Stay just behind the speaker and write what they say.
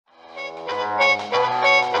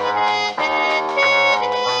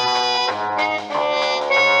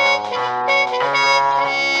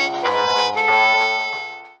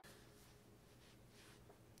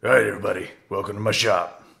welcome to my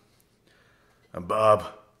shop. I'm Bob,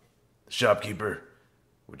 the shopkeeper,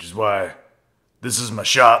 which is why this is my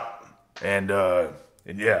shop. And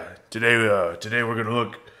yeah, today we're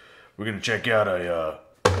gonna check out a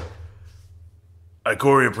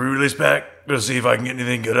Ikoria pre-release pack. Gonna see if I can get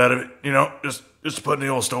anything good out of it. You know, just to put in the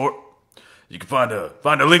old store. You can find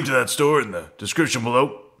a link to that store in the description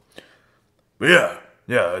below. But yeah,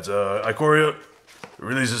 it's Ikoria. It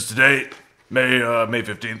releases today, May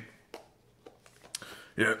 15th.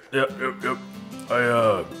 Yep.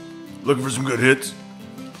 I looking for some good hits.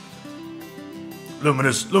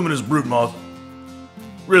 Luminous Brood Moth.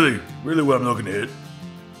 Really what I'm looking to hit.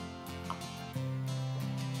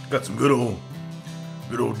 Got some good old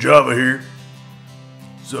Java here.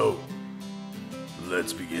 So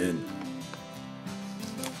let's begin.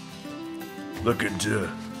 Looking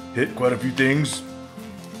to hit quite a few things.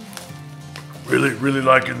 Really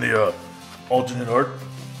liking the alternate art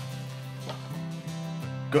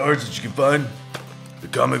cards that you can find, the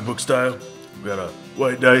comic book style. We got a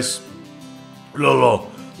white dice, little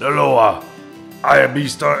Eye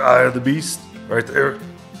of the Beast right there.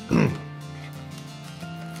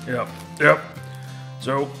 Yep.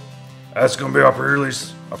 So that's gonna be our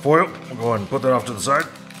pre-release, our foil. We'll go ahead and put that off to the side.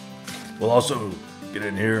 We'll also get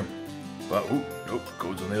in here. But nope,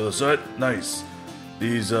 codes on the other side. Nice.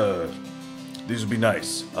 These would be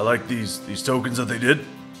nice. I like these tokens that they did.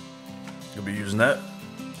 Gonna be using that.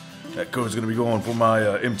 That code's gonna be going for my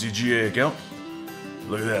MTGA account.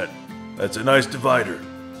 Look at that. That's a nice divider.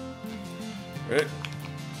 Right?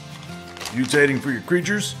 Mutating for your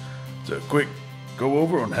creatures. It's a quick go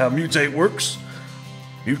over on how mutate works.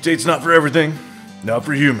 Mutate's not for everything. Not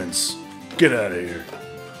for humans. Get out of here.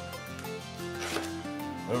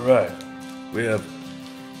 Alright. We have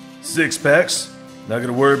 6 packs. Not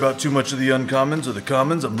gonna worry about too much of the uncommons or the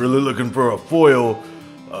commons. I'm really looking for a foil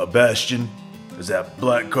Bastion. Is that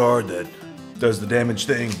black card that does the damage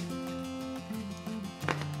thing.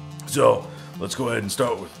 So let's go ahead and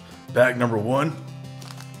start with pack number 1.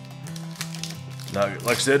 Now,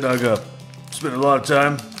 like I said, I got spent a lot of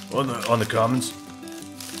time on the commons.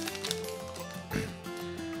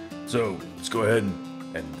 So let's go ahead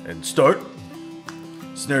and start.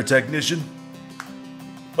 Snare Technician,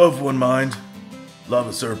 Of One Mind,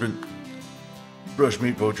 Lava Serpent, Brush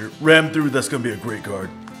Meat Poacher, Ram Through. That's gonna be a great card.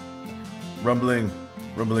 Rumbling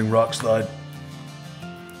Rock Slide,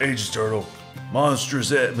 Aegis Turtle,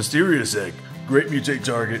 Mysterious Egg, Great Mutate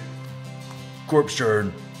Target, Corpse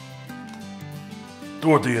Churn,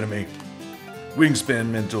 Thwart the Enemy, Wingspan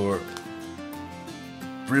Mentor,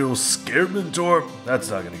 Real Scared Mentor. That's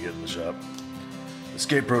not gonna get in the shop.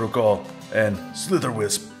 Escape Protocol and Slither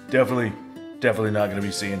Wisp. Definitely not gonna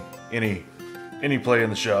be seeing any play in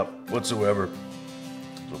the shop whatsoever.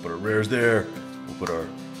 So we'll put our rares there. We'll put our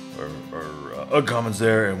uncommons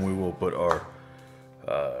there, and we will put our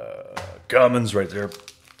commons right there.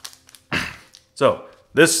 So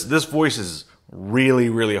this voice is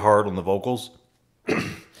really hard on the vocals.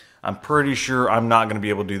 I'm pretty sure I'm not going to be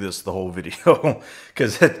able to do this the whole video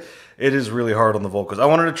because it is really hard on the vocals. I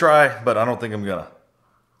wanted to try, but I don't think I'm gonna.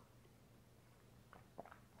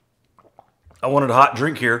 I wanted a hot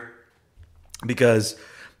drink here because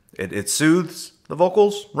it soothes the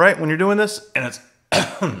vocals, right, when you're doing this, and it's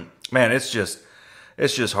man, it's just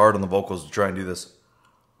hard on the vocals to try and do this.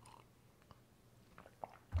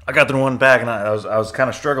 I got through one pack and I was kind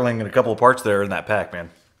of struggling in a couple of parts there in that pack, man.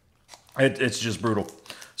 It's just brutal.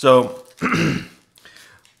 So,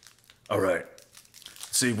 all right,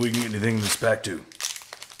 let's see if we can get anything in this pack too.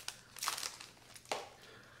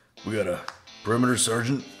 We got a Perimeter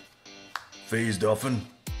Sergeant, Phase Dolphin,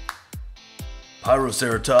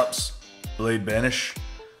 Pyroceratops, Blade Banish,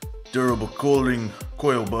 Durable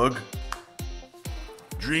Coil Bug,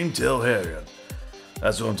 Dreamtail Harrier.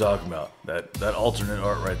 That's what I'm talking about. That alternate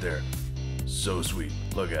art right there. So sweet.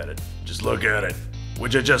 Look at it. Just look at it.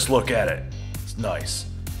 Would you just look at it? It's nice.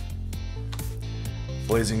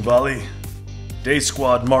 Blazing Volley, Day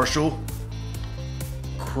Squad Marshal,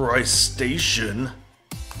 Crustacean.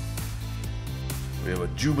 We have a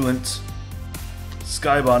Jubilant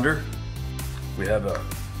Skybonder. We have a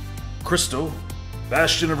Crystal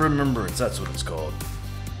Bastion of Remembrance. That's what it's called.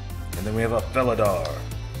 And then we have a Felidar.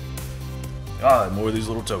 And more of these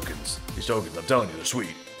little tokens. These tokens, I'm telling you, they're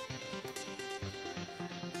sweet.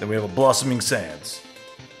 Then we have a Blossoming Sands.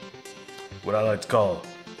 What I like to call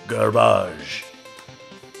garbage.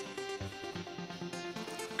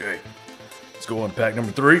 Okay, let's go on pack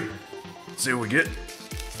number 3. Let's see what we get.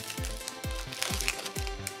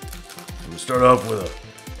 We'll start off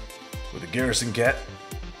with a Garrison Cat.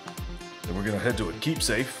 Then we're gonna head to a Keep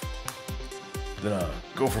Safe. Then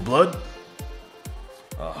Go for Blood.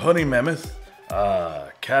 a honey mammoth,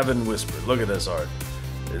 cabin whisper. Look at this art.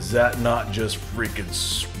 Is that not just freaking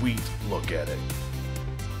sweet? Look at it.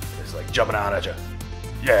 It's like jumping out at you.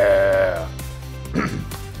 Yeah.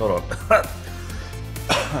 Hold on.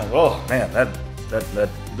 Oh man,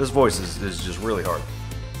 this voice is just really hard.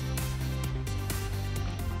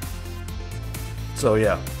 So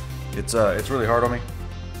yeah, it's really hard on me.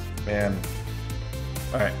 And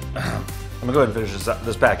all right, I'm gonna go ahead and finish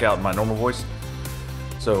this pack out in my normal voice.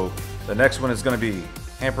 So the next one is gonna be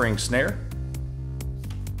Hampering Snare,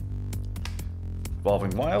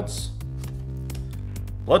 Evolving Wilds,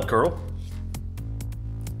 Blood Curl,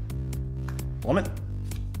 Plummet,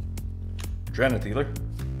 Dranith Healer,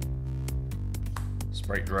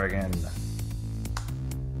 Sprite Dragon,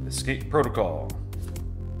 Escape Protocol,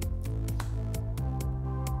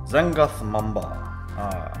 Zangoth Mamba,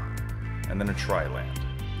 and then a Tri-Land.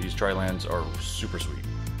 These Tri-Lands are super sweet.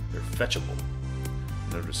 They're fetchable.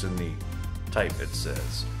 Notice in the type it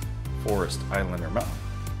says Forest, Island, or Mountain.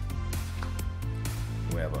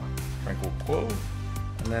 We have a Tranquil Quo,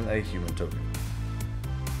 and then a Human Token.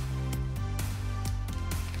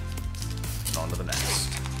 And on to the next.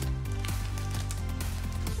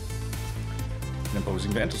 An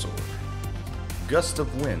Imposing Vantasaur, Gust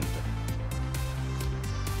of Wind,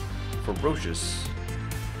 Ferocious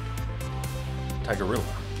Tigerilla,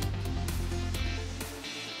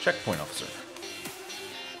 Checkpoint Officer,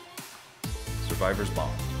 Survivor's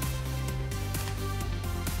Bond,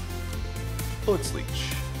 Bullet's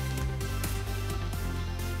Leech,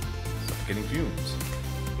 Suffocating Fumes,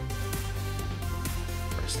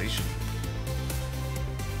 Devastation,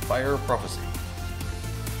 Fire Prophecy,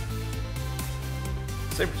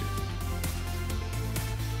 Sabretooth,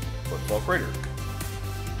 Footfall Crater,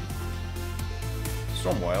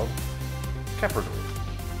 Stormwild, Caprador,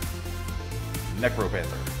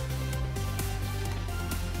 Necropanther,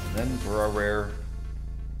 and then for our rare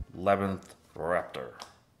 11th Raptor.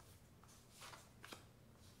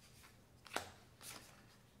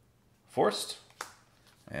 Forest,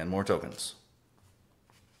 and more tokens.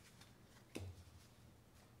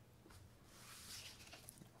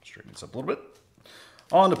 Straighten this up a little bit.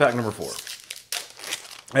 On to pack number 4.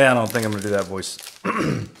 Yeah, I don't think I'm going to do that voice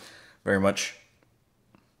very much.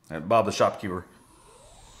 And Bob the Shopkeeper.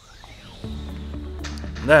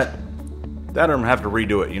 That I'm going to have to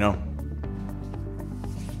redo it, you know.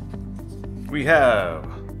 We have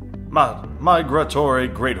Migratory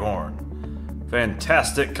Greathorn.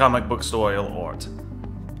 Fantastic comic book style art.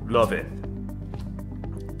 Love it.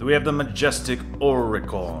 Then we have the Majestic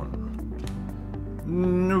Oricorn.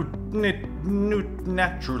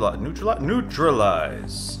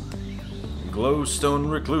 Neutralize. Glowstone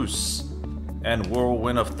Recluse. And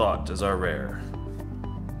Whirlwind of Thought is our rare.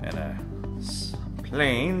 And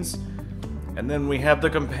Plains. And then we have the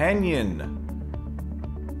Companion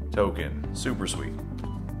token. Super sweet.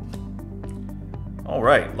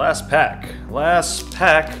 Alright, last pack. Last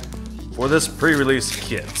pack for this pre-release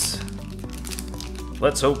kit.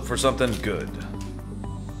 Let's hope for something good.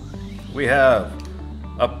 We have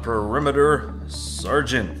a Perimeter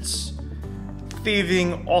Sergeant,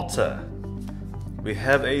 Thieving Alta. We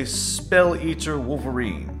have a Spell Eater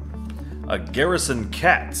Wolverine, a Garrison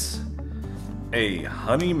Cat, a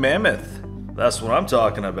Honey Mammoth, that's what I'm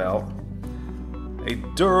talking about, a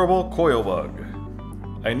Durable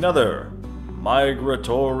Coilbug, another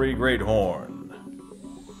Migratory Greathorn.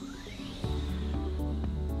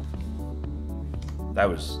 That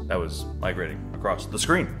was migrating across the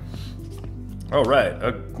screen. All right,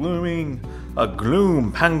 a Gloom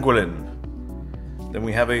Pangolin. Then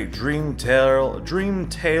we have a Dreamtail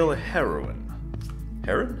Heron.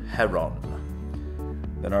 Heron.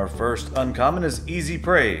 Then our first uncommon is Easy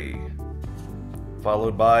Prey,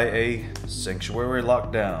 followed by a Sanctuary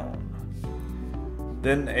Lockdown.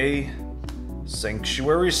 Then a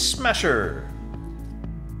Sanctuary Smasher.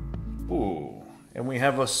 Ooh, and we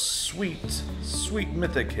have a sweet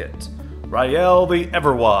mythic hit. Rael the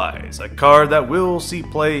Everwise, a card that will see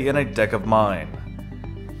play in a deck of mine.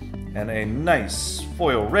 And a nice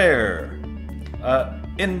foil rare,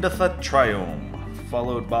 Inditha Triome,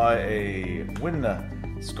 followed by a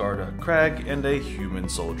Scarda Crag and a Human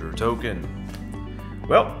Soldier token.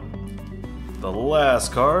 Well, the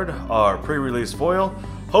last card, our pre-release foil,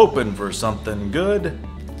 hoping for something good.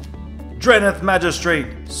 Dranith Magistrate,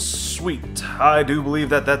 sweet. I do believe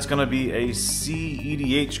that that's going to be a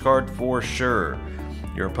CEDH card for sure.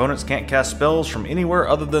 Your opponents can't cast spells from anywhere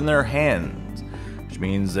other than their hands, which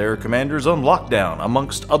means their commander's on lockdown,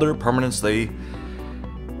 amongst other permanents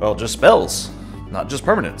well, just spells, not just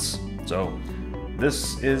permanents. So,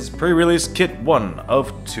 this is pre-release kit 1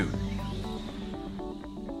 of 2.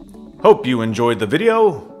 Hope you enjoyed the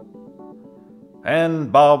video.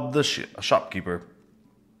 And Bob the shopkeeper.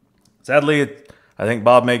 Sadly, I think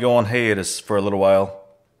Bob may go on hiatus for a little while.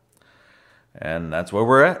 And that's where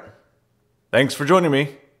we're at. Thanks for joining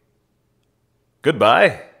me.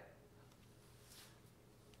 Goodbye.